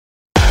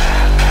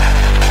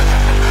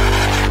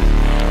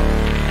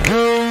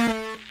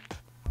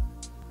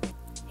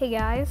Hey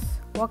guys,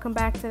 welcome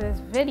back to this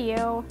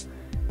video.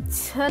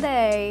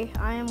 Today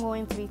I am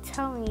going to be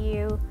telling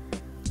you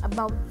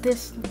about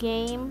this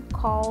game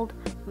called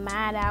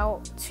Mad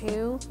Out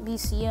 2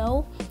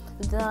 VCO.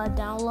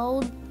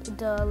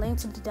 The link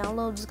to the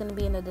download is going to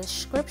be in the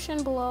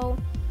description below,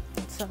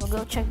 so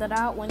go check that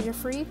out when you're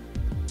free.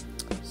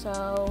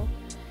 So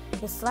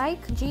it's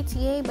like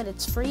GTA, but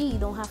it's free. You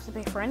don't have to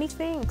pay for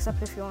anything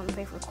except if you want to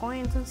pay for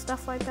coins and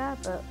stuff like that,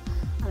 but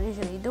I don't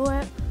usually do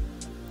it.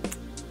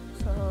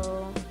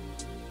 So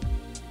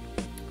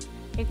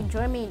you can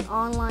join me in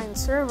online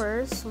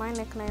servers. My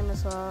nickname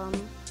is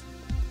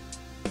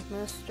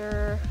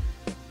Mr.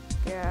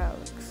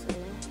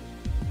 Galaxy.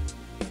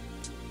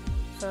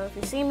 So if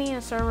you see me in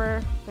a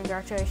server,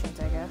 congratulations,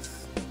 I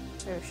guess.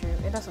 Oh shoot,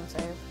 it doesn't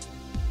save.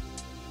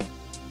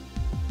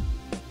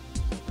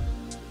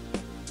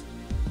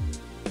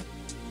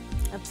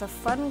 It's a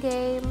fun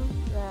game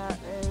that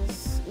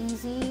is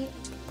easy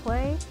to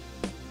play.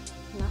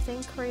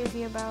 Nothing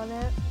crazy about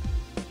it.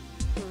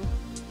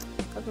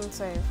 Doesn't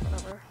save,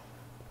 whatever.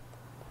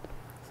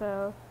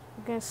 So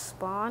you're gonna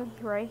spawn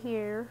right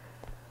here.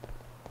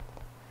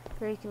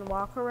 Where you can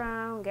walk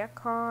around, get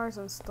cars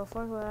and stuff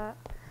like that.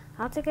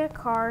 How to get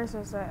cars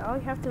is that all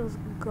you have to do is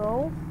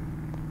go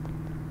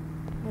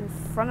in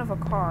front of a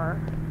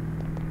car.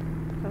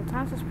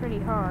 Sometimes it's pretty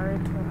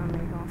hard to go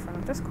in front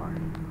of this car.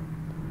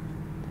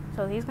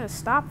 So he's gonna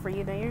stop for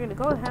you, then you're gonna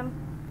go to him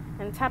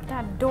and tap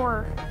that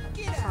door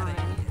sign.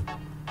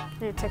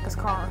 You take his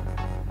car.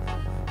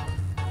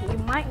 You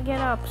might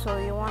get up, so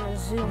you want to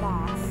zoom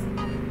off. I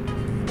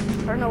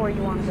don't know where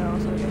you want to go,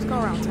 so just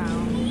go around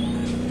town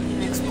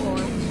and explore.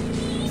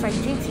 It's like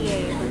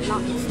GTA, but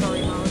not in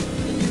story mode.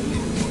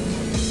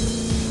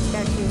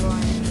 Gotta keep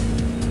going.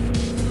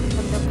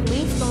 If the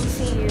police don't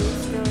see you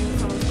stealing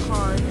someone's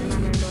car, they're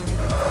not gonna do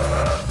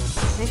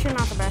anything. They should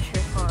not to bash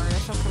your car.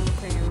 That's something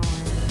pretty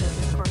annoying because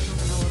your car's not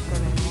gonna look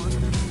good anymore.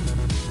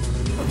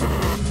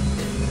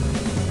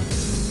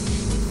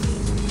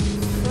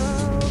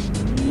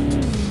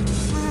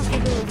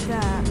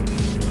 That.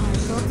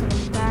 Alright, go to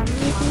the back of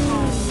my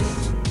home.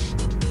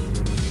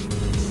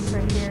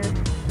 Right here.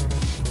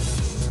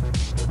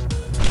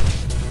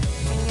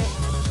 Dang it.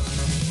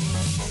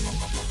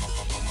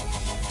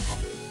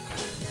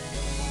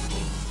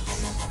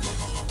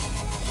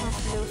 Have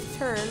to do is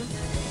turn.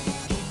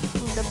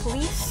 When the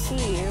police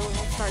see you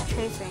and start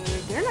chasing you,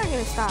 they're not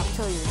gonna stop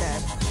till you're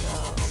dead. So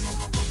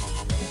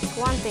it's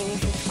one thing you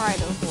should try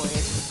to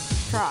avoid.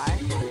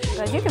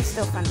 Because you can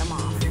still fend them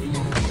off.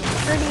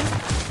 It's pretty.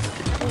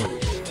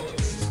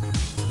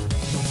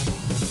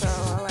 So I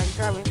like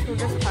driving through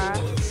this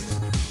path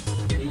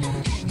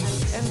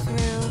and into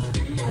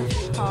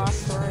this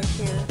path right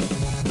here,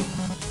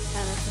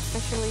 and it's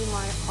officially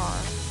my car.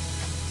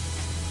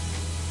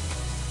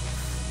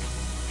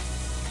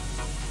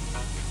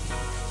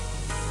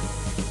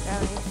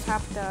 Then you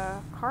tap the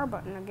car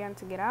button again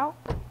to get out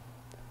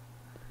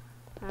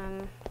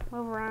and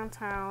move around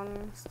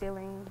town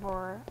stealing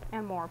more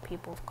and more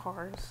people's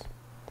cars.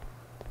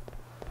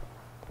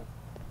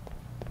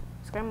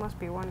 This guy must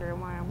be wondering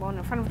why I'm going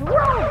in front of the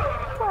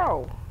road,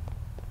 bro.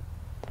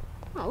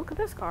 Oh, look at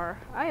this car.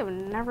 I have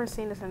never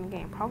seen this in the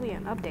game. Probably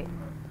an update.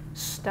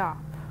 Stop.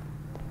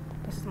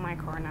 This is my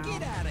car now.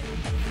 Get out of here.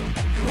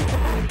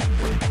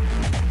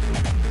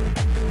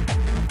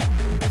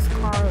 This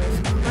car is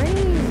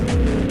crazy.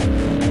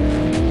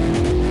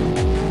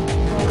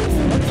 Oh, it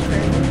looks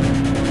crazy.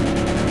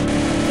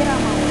 Get out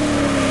of my way.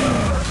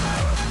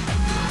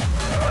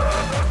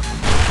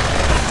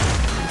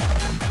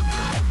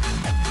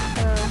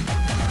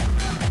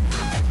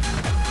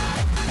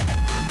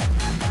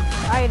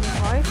 I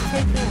advise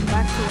taking it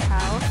back to your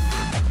house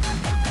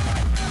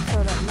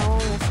so that no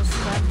one will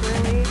suspect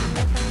really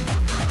anything.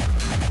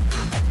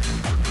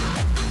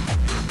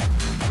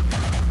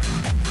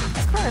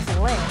 This car is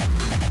lit.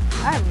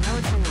 I have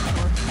never seen it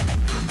before.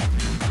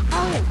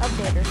 Probably an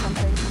update or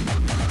something.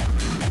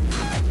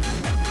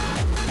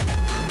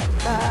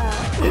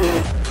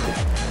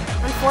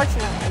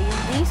 Unfortunately,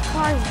 these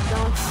cars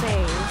don't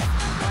save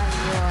when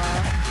you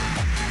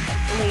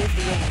leave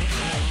the game.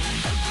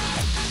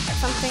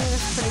 Something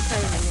that's pretty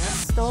crazy.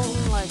 I've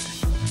stolen like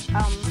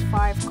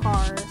 5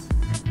 cars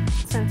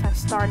since I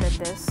started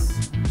this.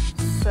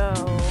 So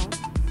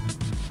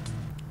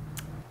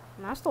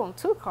and I've stolen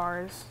 2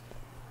 cars.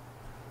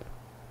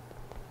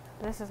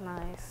 This is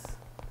nice.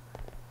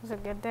 It's a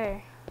good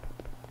day.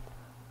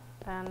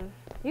 And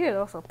you could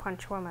also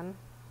punch women,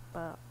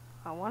 but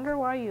I wonder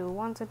why you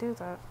want to do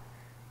that.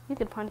 You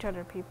could punch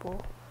other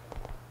people.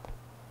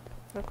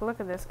 Look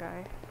at this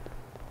guy.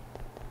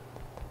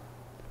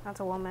 That's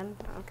a woman.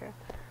 Okay.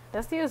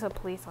 Let's use a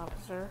police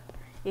officer.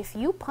 If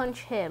you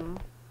punch him,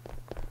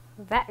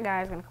 that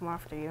guy's gonna come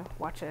after you.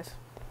 Watch this.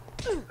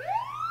 You're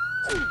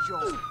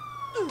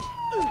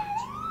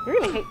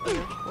gonna hit me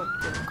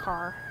with this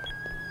car.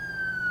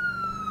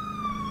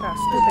 That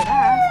stupid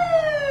ass.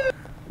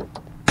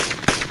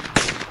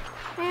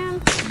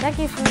 And that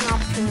gives you an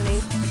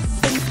opportunity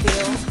to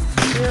steal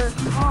your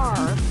car.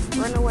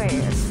 Run away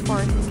as far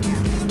as you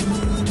can.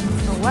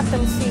 So let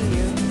them see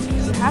you.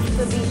 You have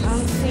to be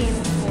unseen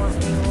for a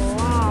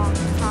long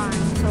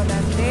time so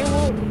that they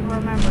will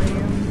remember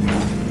you.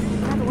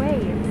 By the way,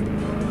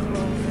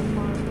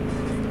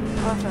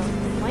 also,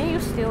 when you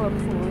steal a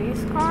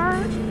police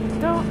car,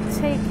 don't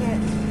take it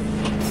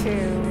to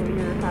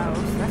your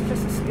house. That's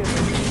just a stupid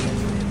thing.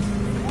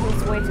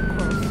 It's way too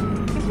close.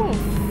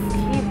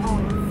 Keep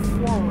going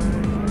forward.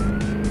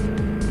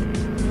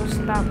 Just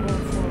stop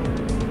going forward.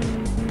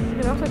 You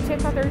can also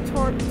take other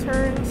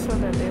turns so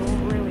that they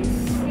won't really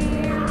see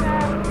you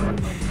that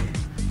much.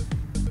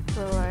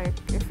 So like,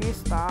 if you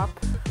stop,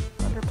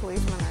 other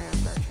policemen are gonna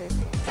start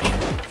chasing you.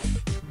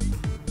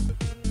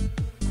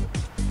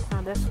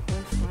 Now this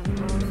policeman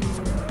goes,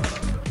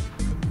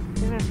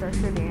 he's gonna start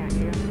shooting at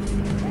you.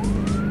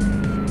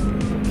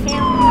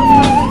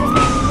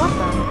 What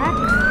the heck?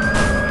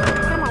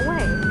 Get my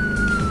way.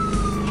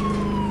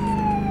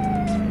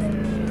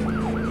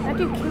 That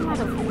dude came out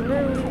of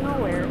literally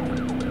nowhere.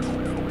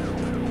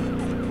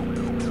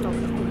 Oh,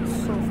 he's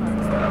so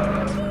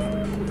fast.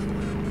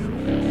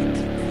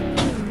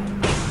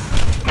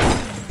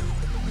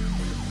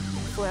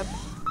 Flip.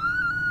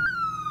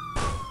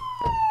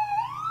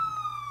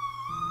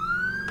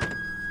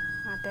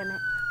 Ah, damn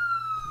it.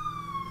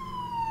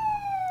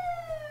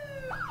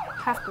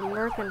 Have to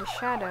lurk in the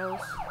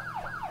shadows.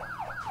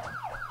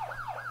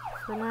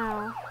 For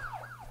now.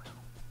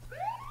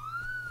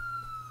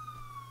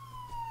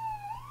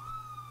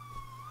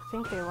 I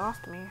think they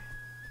lost me.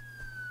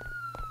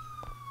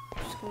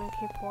 Just gonna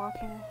keep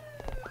walking.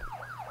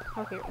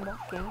 Okay,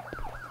 walking.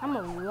 I'm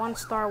a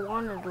 1-star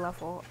wanted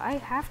level. I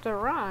have to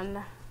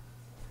run.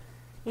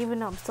 Even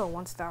though I'm still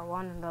 1-star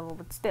wanted level,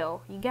 but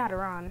still, you gotta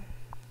run.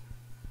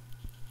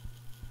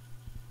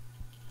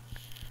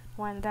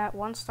 When that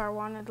 1-star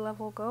wanted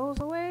level goes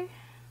away,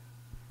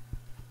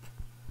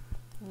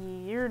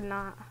 you're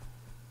not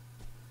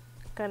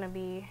gonna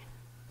be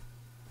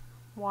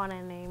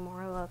wanted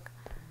anymore. Look,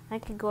 I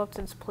could go up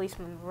to this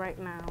policeman right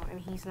now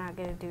and he's not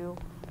gonna do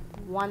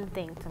one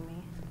thing to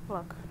me.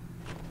 Look,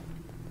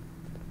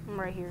 I'm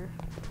right here.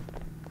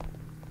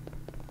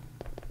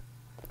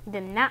 He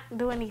did not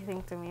do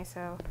anything to me,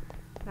 so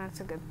that's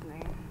a good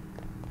thing.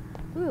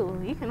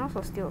 Ooh, you can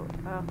also steal.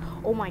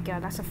 Oh my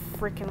god, that's a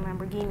freaking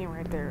Lamborghini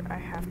right there. I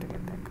have to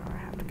get that car. I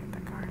have to get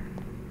that car.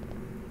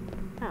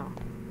 Oh,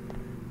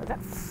 but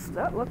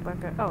that looked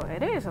like a. Oh,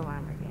 it is a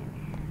Lamborghini.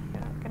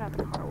 Get out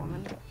the car,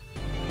 woman.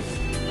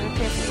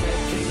 Okay,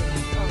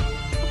 oh,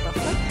 what the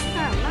fuck?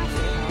 Ah, not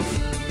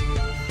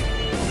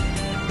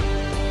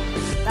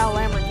that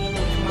Lamborghini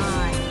is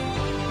mine.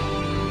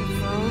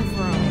 Vroom,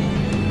 vroom.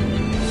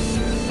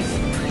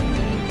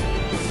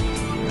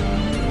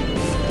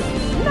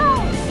 No!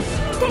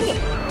 Dang it!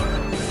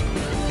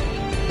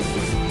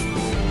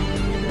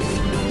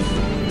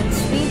 It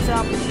speeds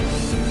up. You're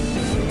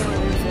gonna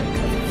lose it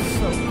because it's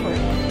so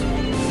quick.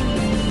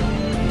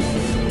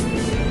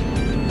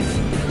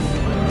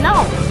 No!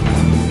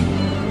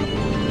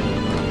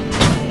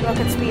 Look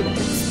at speed.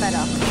 It's sped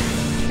up.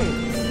 Shoot.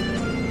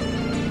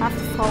 I have to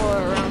follow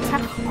it around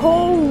town.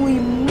 Holy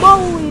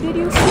moly! Did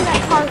you see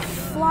that car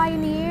fly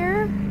in the air?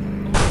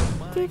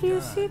 Did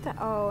you see that?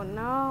 Oh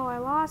no, I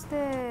lost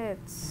it.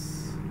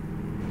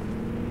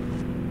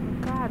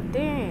 God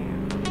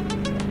damn.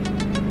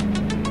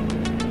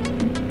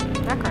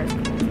 That car's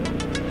cool too.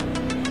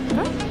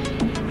 Huh?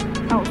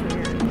 That was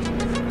weird.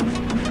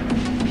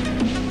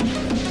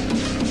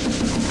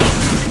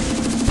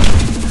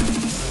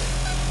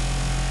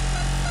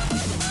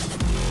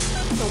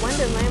 So when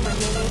the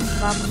Lamborghini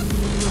stops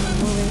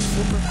moving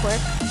super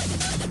quick,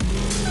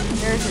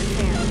 there's your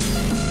chance.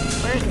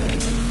 Where is it?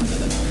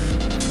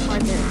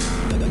 Right there.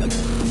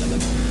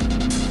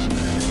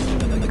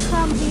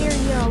 Come here,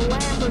 you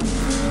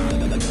Lamborghini.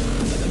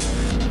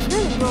 It's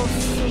gonna go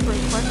super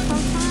quick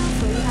sometimes,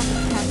 so you have to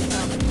catch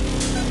up.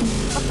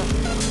 What the?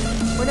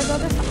 Where'd it go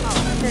this time? Oh,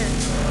 right there.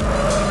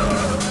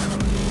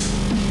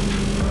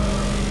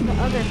 The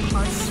other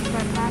car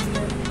sped past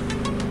it.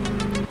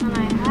 And I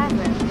have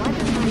it. Why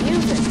didn't I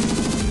use it?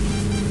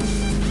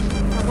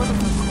 That would have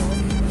been cool.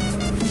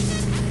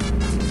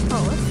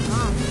 Oh, it's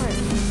gone quick.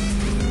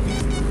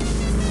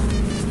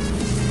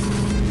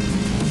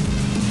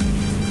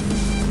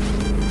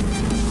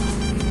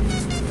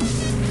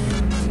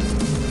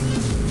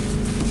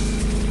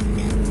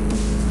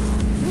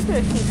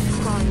 It keeps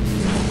going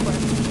super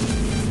quick.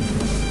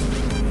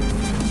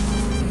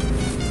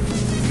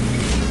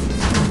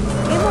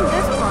 Even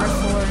this car is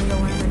slower than the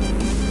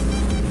Lamborghini.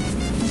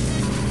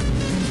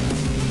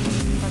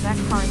 But that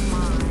car is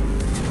mine.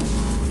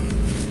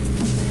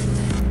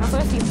 Also,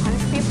 if you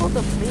punch people,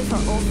 the police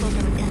are also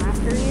going to come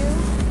after you.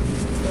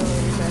 So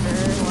you better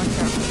watch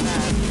out for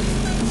that.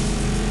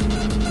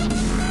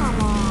 Come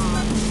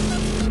on.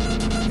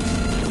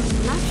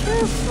 I'm not sure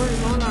if we're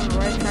going on the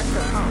right track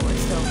or oh, we're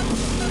still going on the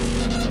right track.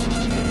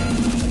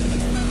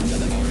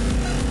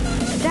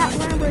 That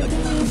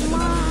Lamborghini is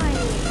mine!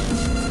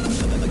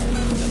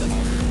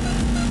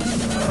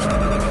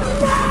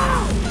 No!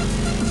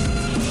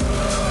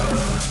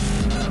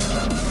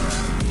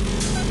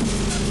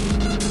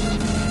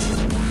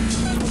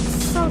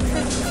 It's so tricky.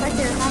 It's like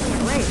they're having a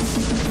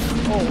race.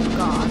 Oh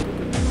god.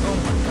 Oh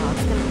my god,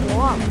 it's gonna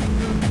blow up.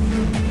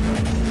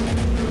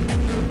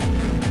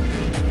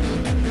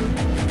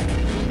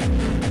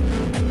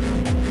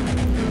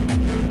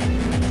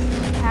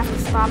 I have to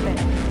stop it.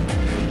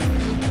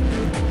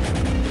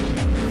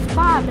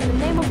 Stop in the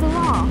name of the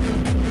law.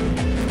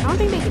 I don't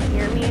think they can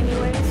hear me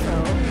anyway, so.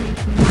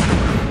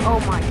 Oh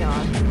my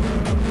god.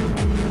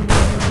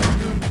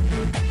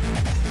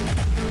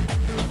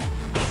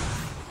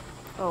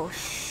 Oh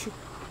shoot.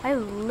 I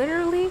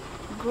literally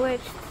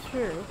glitched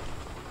through.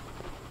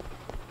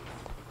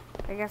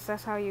 I guess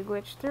that's how you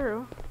glitch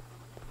through.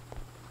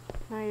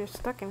 Now you're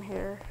stuck in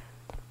here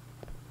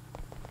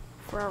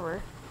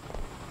forever.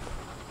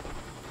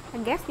 I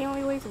guess the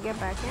only way to get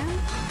back in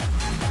is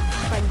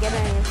by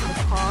getting into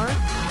the car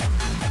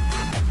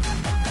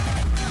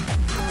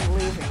and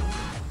leaving.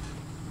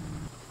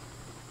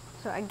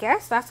 So I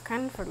guess that's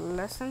kind of a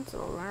lesson to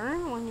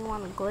learn when you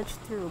want to glitch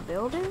through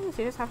buildings.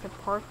 You just have to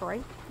park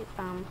right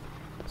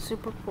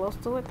super close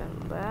to it,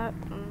 and that.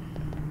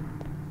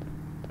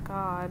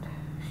 God,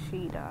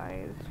 she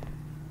died.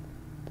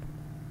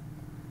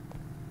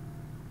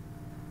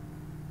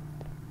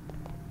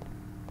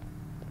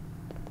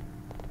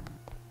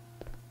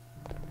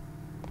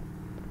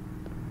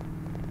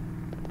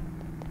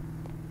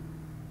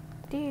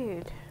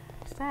 Dude,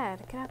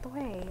 sad. Get out the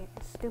way.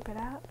 Stupid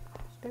out.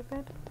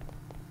 Stupid.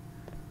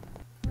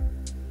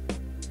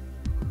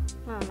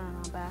 No,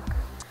 back.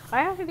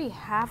 I already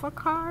have a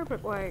car,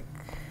 but like,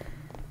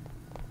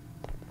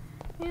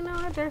 you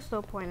know, there's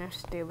no point of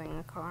stealing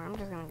a car. I'm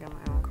just gonna get my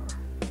own car.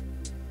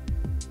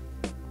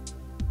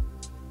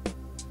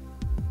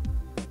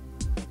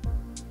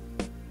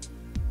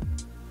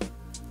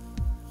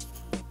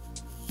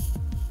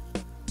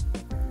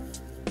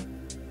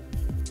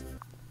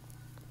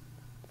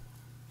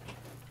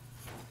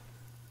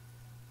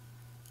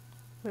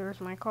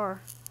 Where's my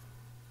car?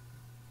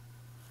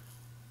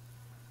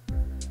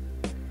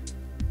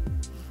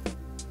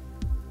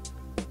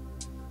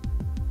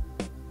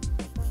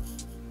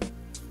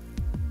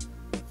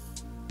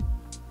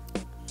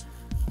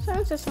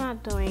 Since it's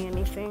not doing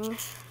anything,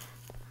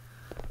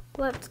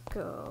 let's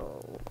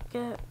go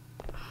get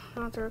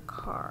another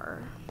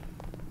car.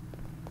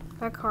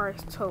 That car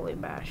is totally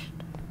bashed.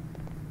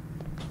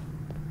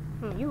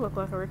 You look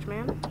like a rich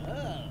man.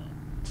 Oh.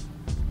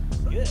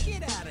 Good.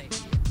 Get out of here.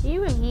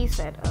 Even he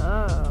said,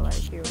 oh, like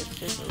he was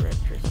super rich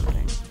or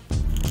something.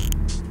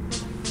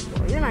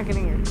 Well, you're not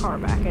getting your car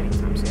back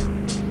anytime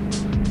soon.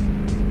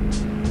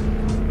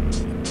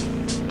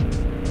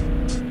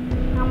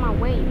 On my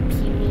way,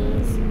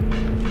 peewees.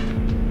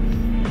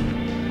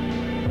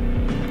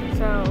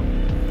 So,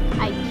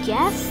 I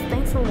guess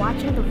thanks for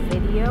watching the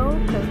video,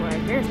 because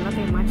like there's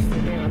nothing much to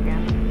do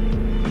again.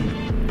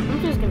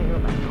 I'm just gonna go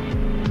back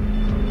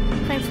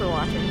home. Thanks for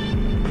watching.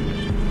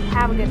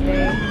 Have a good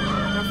day.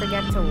 Don't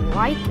forget to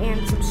like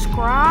and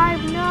subscribe.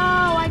 No,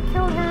 I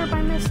killed her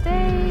by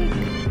mistake.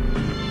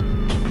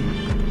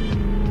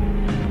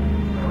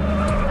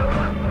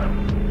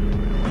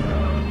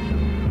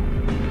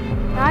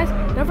 Guys,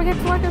 don't forget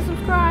to like and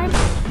subscribe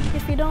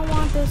if you don't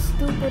want this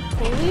stupid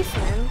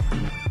policeman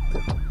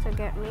to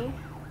get me.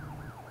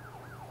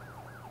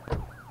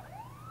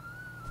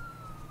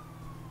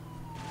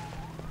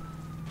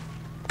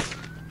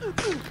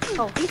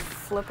 Oh, he's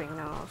flipping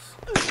nose.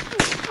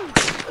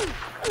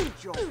 Good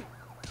job.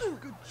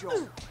 Good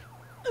job.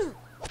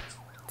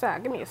 So,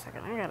 give me a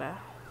second. I gotta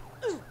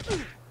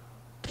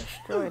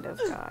destroy this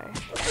guy.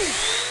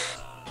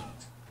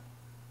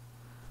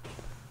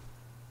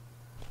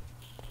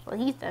 Well,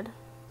 he's dead.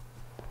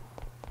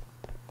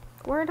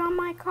 Where'd all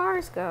my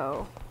cars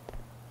go?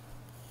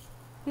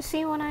 You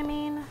see what I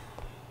mean?